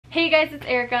Hey guys, it's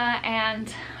Erica,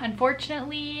 and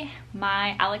unfortunately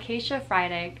my Alocasia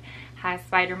Frydek has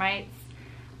spider mites.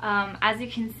 As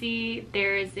you can see,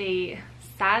 there is a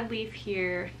sad leaf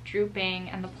here drooping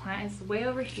and the plant is way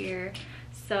over here,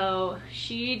 so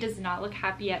she does not look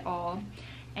happy at all.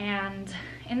 And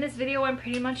in this video I'm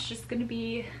pretty much just going to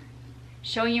be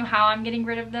showing you how I'm getting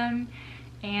rid of them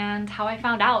and how I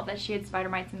found out that she had spider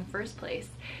mites in the first place.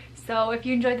 So if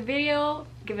you enjoyed the video,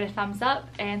 give it a thumbs up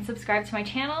and subscribe to my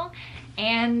channel,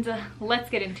 and let's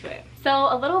get into it. So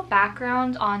a little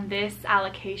background on this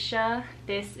Alocasia.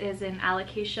 This is an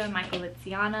Alocasia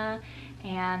mycolitziana,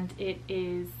 and it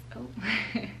is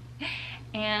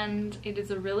and it is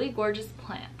a really gorgeous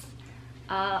plant,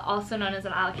 also known as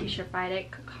an Alocasia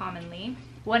Frydek commonly.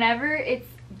 Whenever it's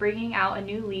bringing out a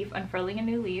new leaf, unfurling a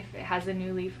new leaf, it has a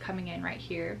new leaf coming in right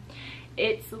here,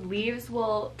 its leaves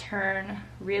will turn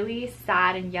really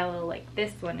sad and yellow like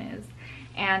this one is,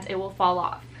 and it will fall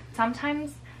off.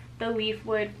 Sometimes the leaf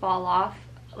would fall off,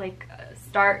 like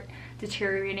start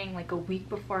deteriorating like a week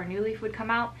before a new leaf would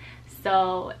come out.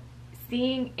 So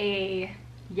seeing a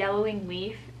yellowing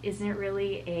leaf isn't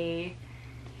really a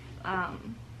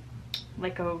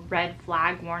like a red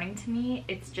flag warning to me.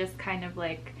 It's just kind of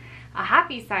like a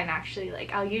happy sign, actually.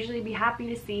 Like, I'll usually be happy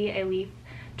to see a leaf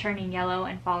turning yellow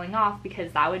and falling off,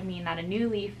 because that would mean that a new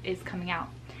leaf is coming out.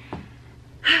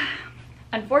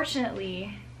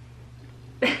 Unfortunately,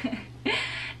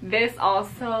 this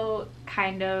also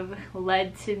kind of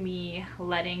led to me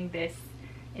letting this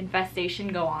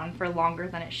infestation go on for longer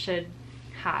than it should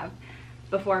have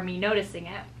before me noticing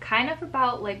it. Kind of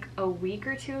about like a week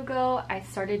or two ago, I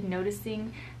started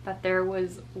noticing that there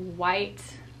was white,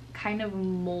 kind of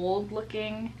mold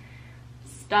looking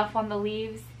stuff on the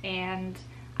leaves, and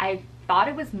I thought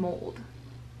it was mold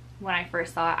when I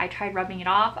first saw it. I tried rubbing it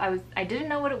off. I didn't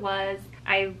know what it was.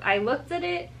 I looked at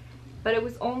it, but it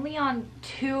was only on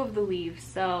 2 of the leaves,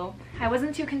 so I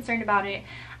wasn't too concerned about it.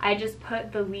 I just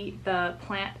put the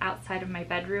plant outside of my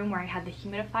bedroom where I had the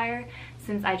humidifier,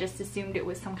 since I just assumed it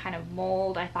was some kind of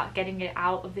mold. I thought getting it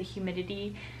out of the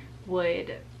humidity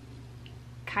would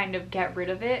kind of get rid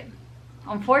of it.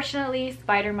 Unfortunately,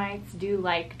 spider mites do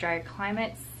like drier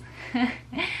climates,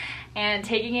 and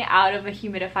taking it out of a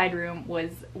humidified room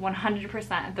was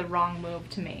 100% the wrong move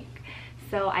to make.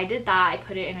 So I did that. I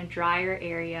put it in a drier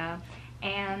area,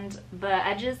 and the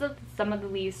edges of some of the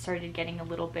leaves started getting a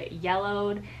little bit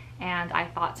yellowed, and I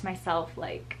thought to myself,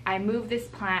 like, I moved this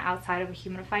plant outside of a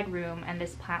humidified room, and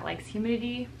this plant likes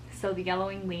humidity, so the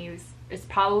yellowing leaves is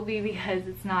probably because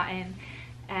it's not in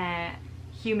a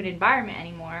humid environment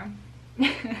anymore.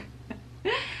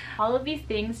 All of these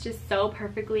things just so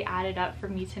perfectly added up for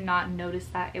me to not notice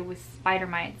that it was spider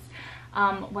mites.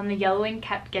 When the yellowing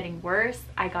kept getting worse,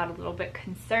 I got a little bit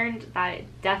concerned that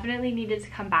it definitely needed to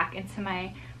come back into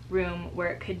my room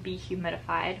where it could be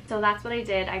humidified. So that's what I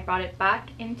did. I brought it back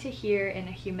into here in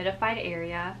a humidified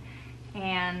area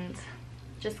and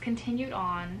just continued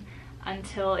on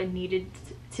until it needed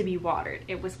to be watered.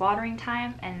 It was watering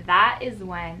time, and that is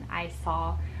when I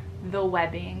saw the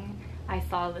webbing. I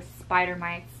saw the spider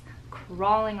mites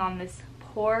crawling on this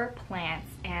poor plant,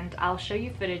 and I'll show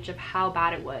you footage of how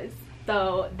bad it was.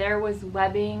 So there was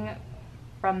webbing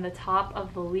from the top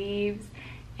of the leaves,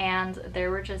 and there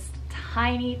were just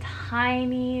tiny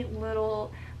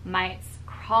little mites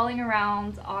crawling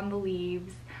around on the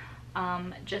leaves,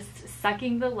 just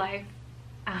sucking the life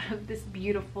out of this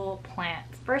beautiful plant.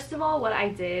 First of all, what I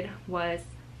did was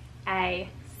I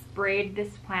sprayed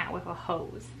this plant with a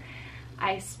hose.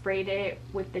 I sprayed it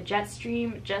with the jet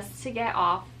stream just to get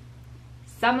off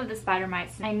some of the spider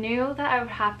mites. I knew that I would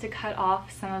have to cut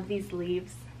off some of these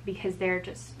leaves because they're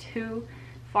just too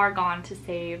far gone to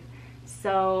save.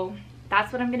 So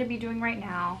that's what I'm going to be doing right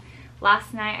now.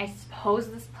 Last night I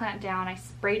hosed this plant down, I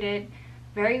sprayed it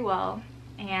very well,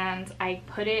 and I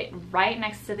put it right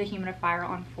next to the humidifier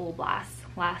on full blast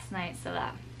last night so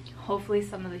that hopefully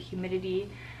some of the humidity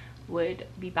would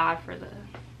be bad for the...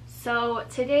 So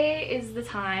today is the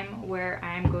time where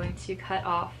I'm going to cut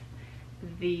off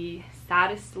the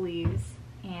saddest leaves,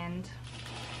 and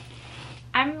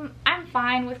I'm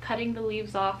fine with cutting the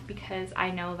leaves off because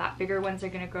I know that bigger ones are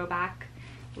going to grow back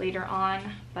later on,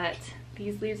 but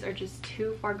these leaves are just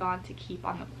too far gone to keep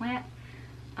on the plant,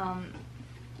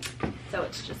 so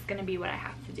it's just going to be what I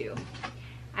have to do.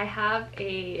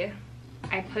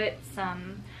 I put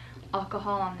some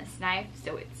alcohol on this knife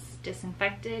so it's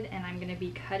disinfected, and I'm going to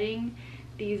be cutting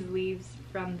these leaves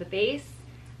from the base.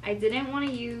 I didn't want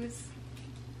to use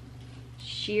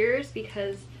shears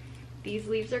because these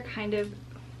leaves are kind of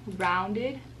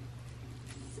rounded,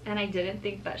 and I didn't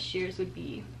think that shears would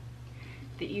be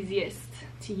the easiest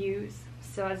to use.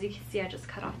 So as you can see, I just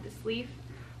cut off this leaf.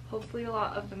 Hopefully a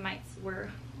lot of the mites were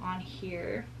on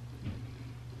here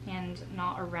and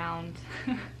not around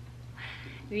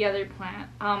the other plant.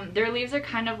 Their leaves are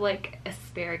kind of like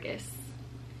celery.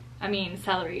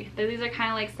 Their leaves are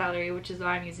kind of like celery, which is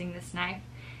why I'm using this knife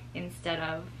instead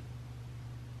of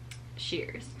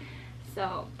shears.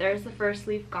 So there's the first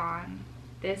leaf gone.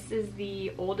 This is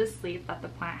the oldest leaf that the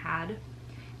plant had,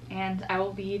 and I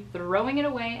will be throwing it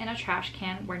away in a trash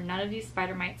can where none of these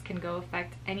spider mites can go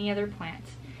affect any other plant,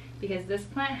 because this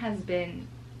plant has been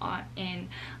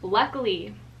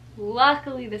luckily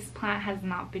this plant has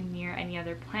not been near any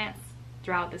other plants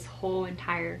throughout this whole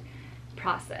entire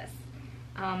process.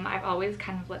 I've always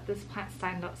kind of let this plant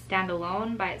stand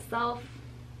alone by itself.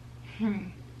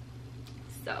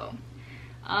 So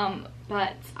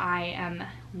but I am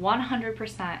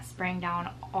 100% spraying down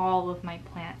all of my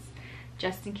plants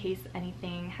just in case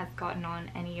anything has gotten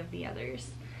on any of the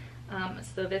others.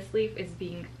 So this leaf is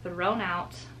being thrown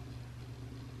out,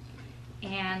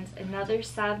 and another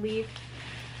sad leaf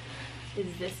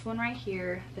is this one right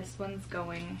here. This one's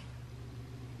going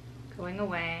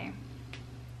away.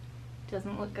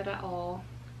 Doesn't look good at all.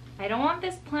 I don't want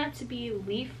this plant to be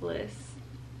leafless.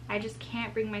 I just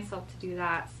can't bring myself to do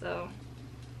that, so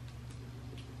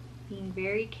being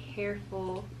very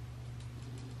careful.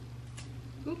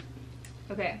 Oop.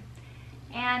 Okay.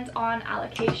 And on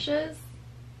alocasias,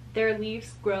 their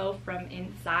leaves grow from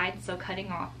inside, so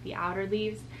cutting off the outer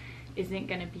leaves isn't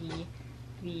going to be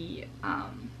the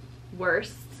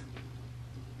worst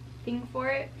thing for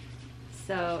it,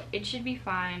 so it should be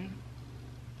fine.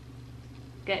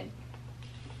 Good.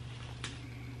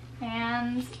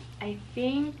 And I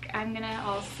think I'm gonna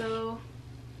also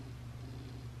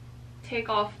take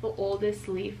off the oldest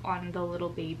leaf on the little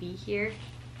baby here.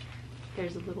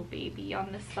 There's a little baby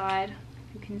on this side,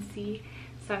 you can see.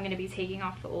 So I'm going to be taking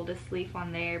off the oldest leaf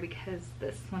on there because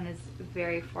this one is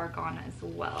very far gone as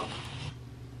well.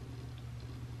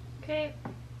 Okay,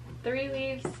 3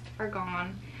 leaves are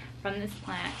gone from this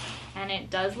plant, and it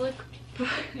does look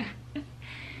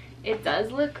it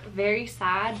does look very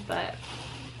sad, but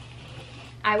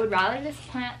I would rather this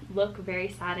plant look very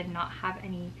sad and not have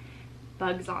any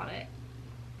bugs on it,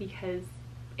 because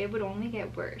it would only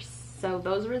get worse. So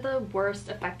those were the worst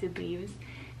affected leaves,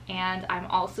 and I'm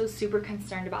also super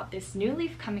concerned about this new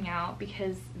leaf coming out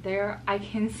because I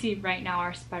can see right now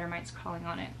our spider mites crawling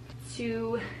on it.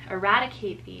 To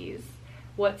eradicate these,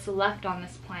 what's left on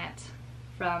this plant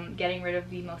from getting rid of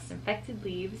the most infected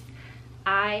leaves,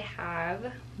 I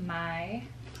have my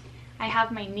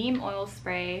Neem Oil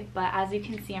spray, but as you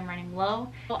can see I'm running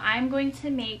low. So I'm going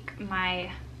to make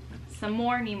some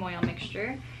more Neem Oil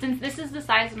mixture. Since this is the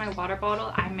size of my water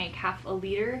bottle, I make half a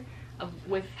liter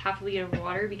with half a liter of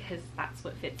water because that's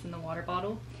what fits in the water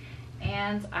bottle.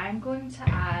 And I'm going to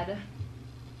add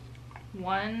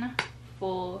 1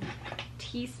 full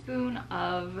teaspoon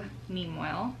of neem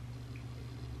oil.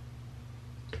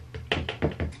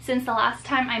 Since the last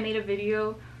time I made a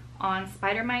video on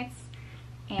spider mites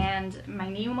and my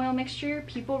neem oil mixture,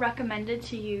 people recommended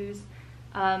to use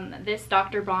this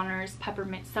Dr. Bronner's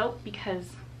peppermint soap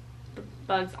because the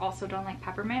bugs also don't like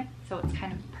peppermint, so it's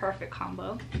kind of a perfect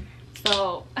combo.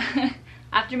 So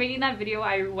after making that video,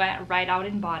 I went right out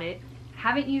and bought it.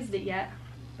 Haven't used it yet,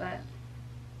 but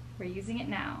we're using it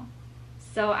now.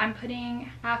 So I'm putting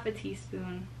half a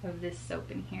teaspoon of this soap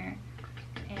in here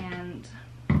and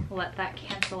let that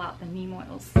cancel out the neem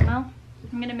oil smell.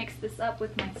 I'm gonna mix this up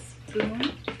with my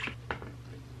spoon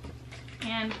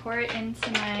and pour it into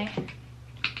my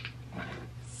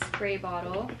spray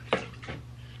bottle.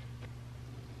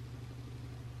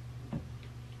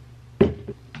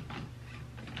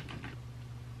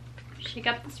 Shake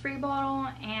up the spray bottle,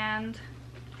 and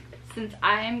since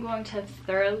I am going to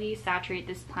thoroughly saturate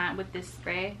this plant with this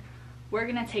spray, we're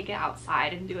gonna take it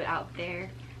outside and do it out there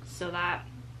so that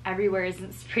everywhere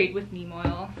isn't sprayed with neem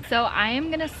oil. So I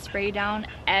am gonna spray down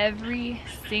every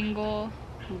single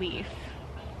leaf,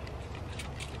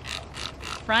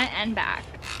 front and back,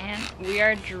 and we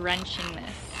are drenching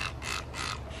this.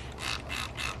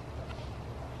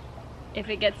 If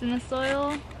it gets in the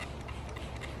soil,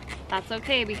 that's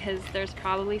okay because there's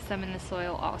probably some in the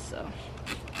soil also.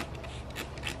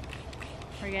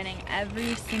 We're getting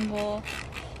every single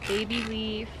baby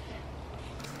leaf.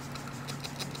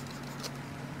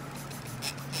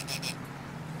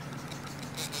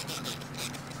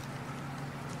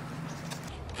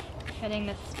 Getting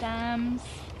the stems.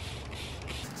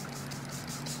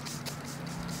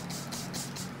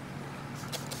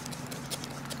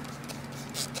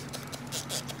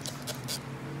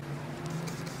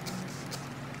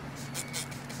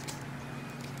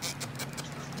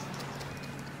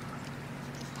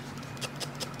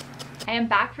 I am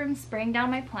back from spraying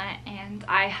down my plant, and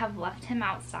I have left him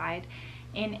outside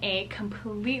in a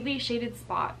completely shaded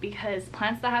spot because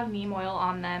plants that have neem oil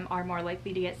on them are more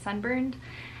likely to get sunburned,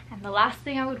 and the last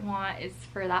thing I would want is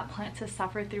for that plant to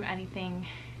suffer through anything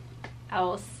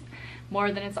else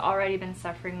more than it's already been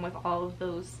suffering with all of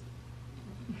those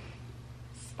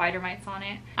spider mites on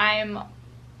it. I'm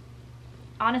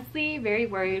honestly very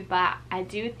worried, but I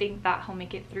do think that he'll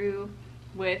make it through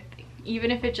with,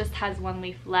 even if it just has one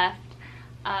leaf left.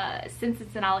 Since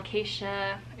it's an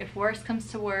alocasia, if worse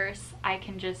comes to worse, I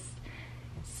can just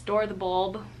store the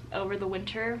bulb over the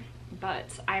winter,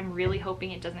 but I'm really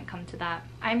hoping it doesn't come to that.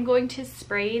 I'm going to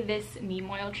spray this neem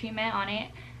oil treatment on it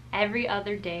every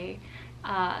other day.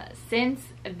 Since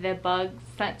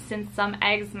some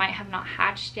eggs might have not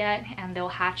hatched yet, and they'll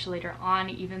hatch later on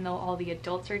even though all the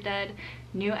adults are dead,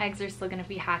 new eggs are still going to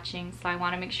be hatching, so I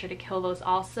want to make sure to kill those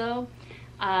also.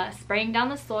 Spraying down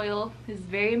the soil is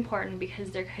very important because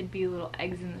there could be little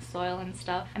eggs in the soil and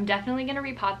stuff. I'm definitely going to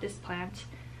repot this plant.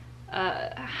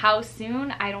 How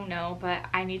soon? I don't know, but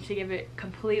I need to give it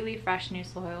completely fresh new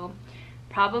soil.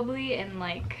 Probably in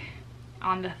like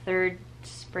on the 3rd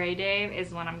spray day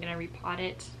is when I'm going to repot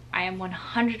it. I am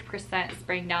 100%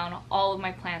 spraying down all of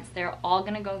my plants. They're all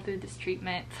going to go through this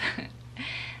treatment.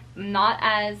 Not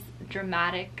as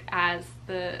dramatic as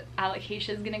the alocasia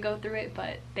is gonna go through it,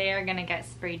 but they are gonna get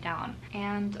sprayed down.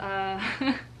 And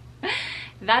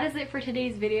that is it for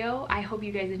today's video. I hope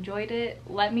you guys enjoyed it.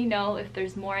 Let me know if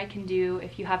there's more I can do,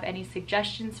 if you have any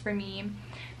suggestions for me,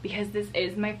 because this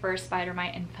is my first spider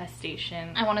mite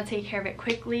infestation. I want to take care of it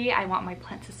quickly. I want my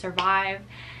plant to survive,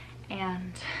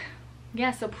 and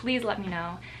yeah, so please let me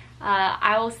know.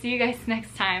 I will see you guys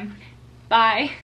next time. Bye.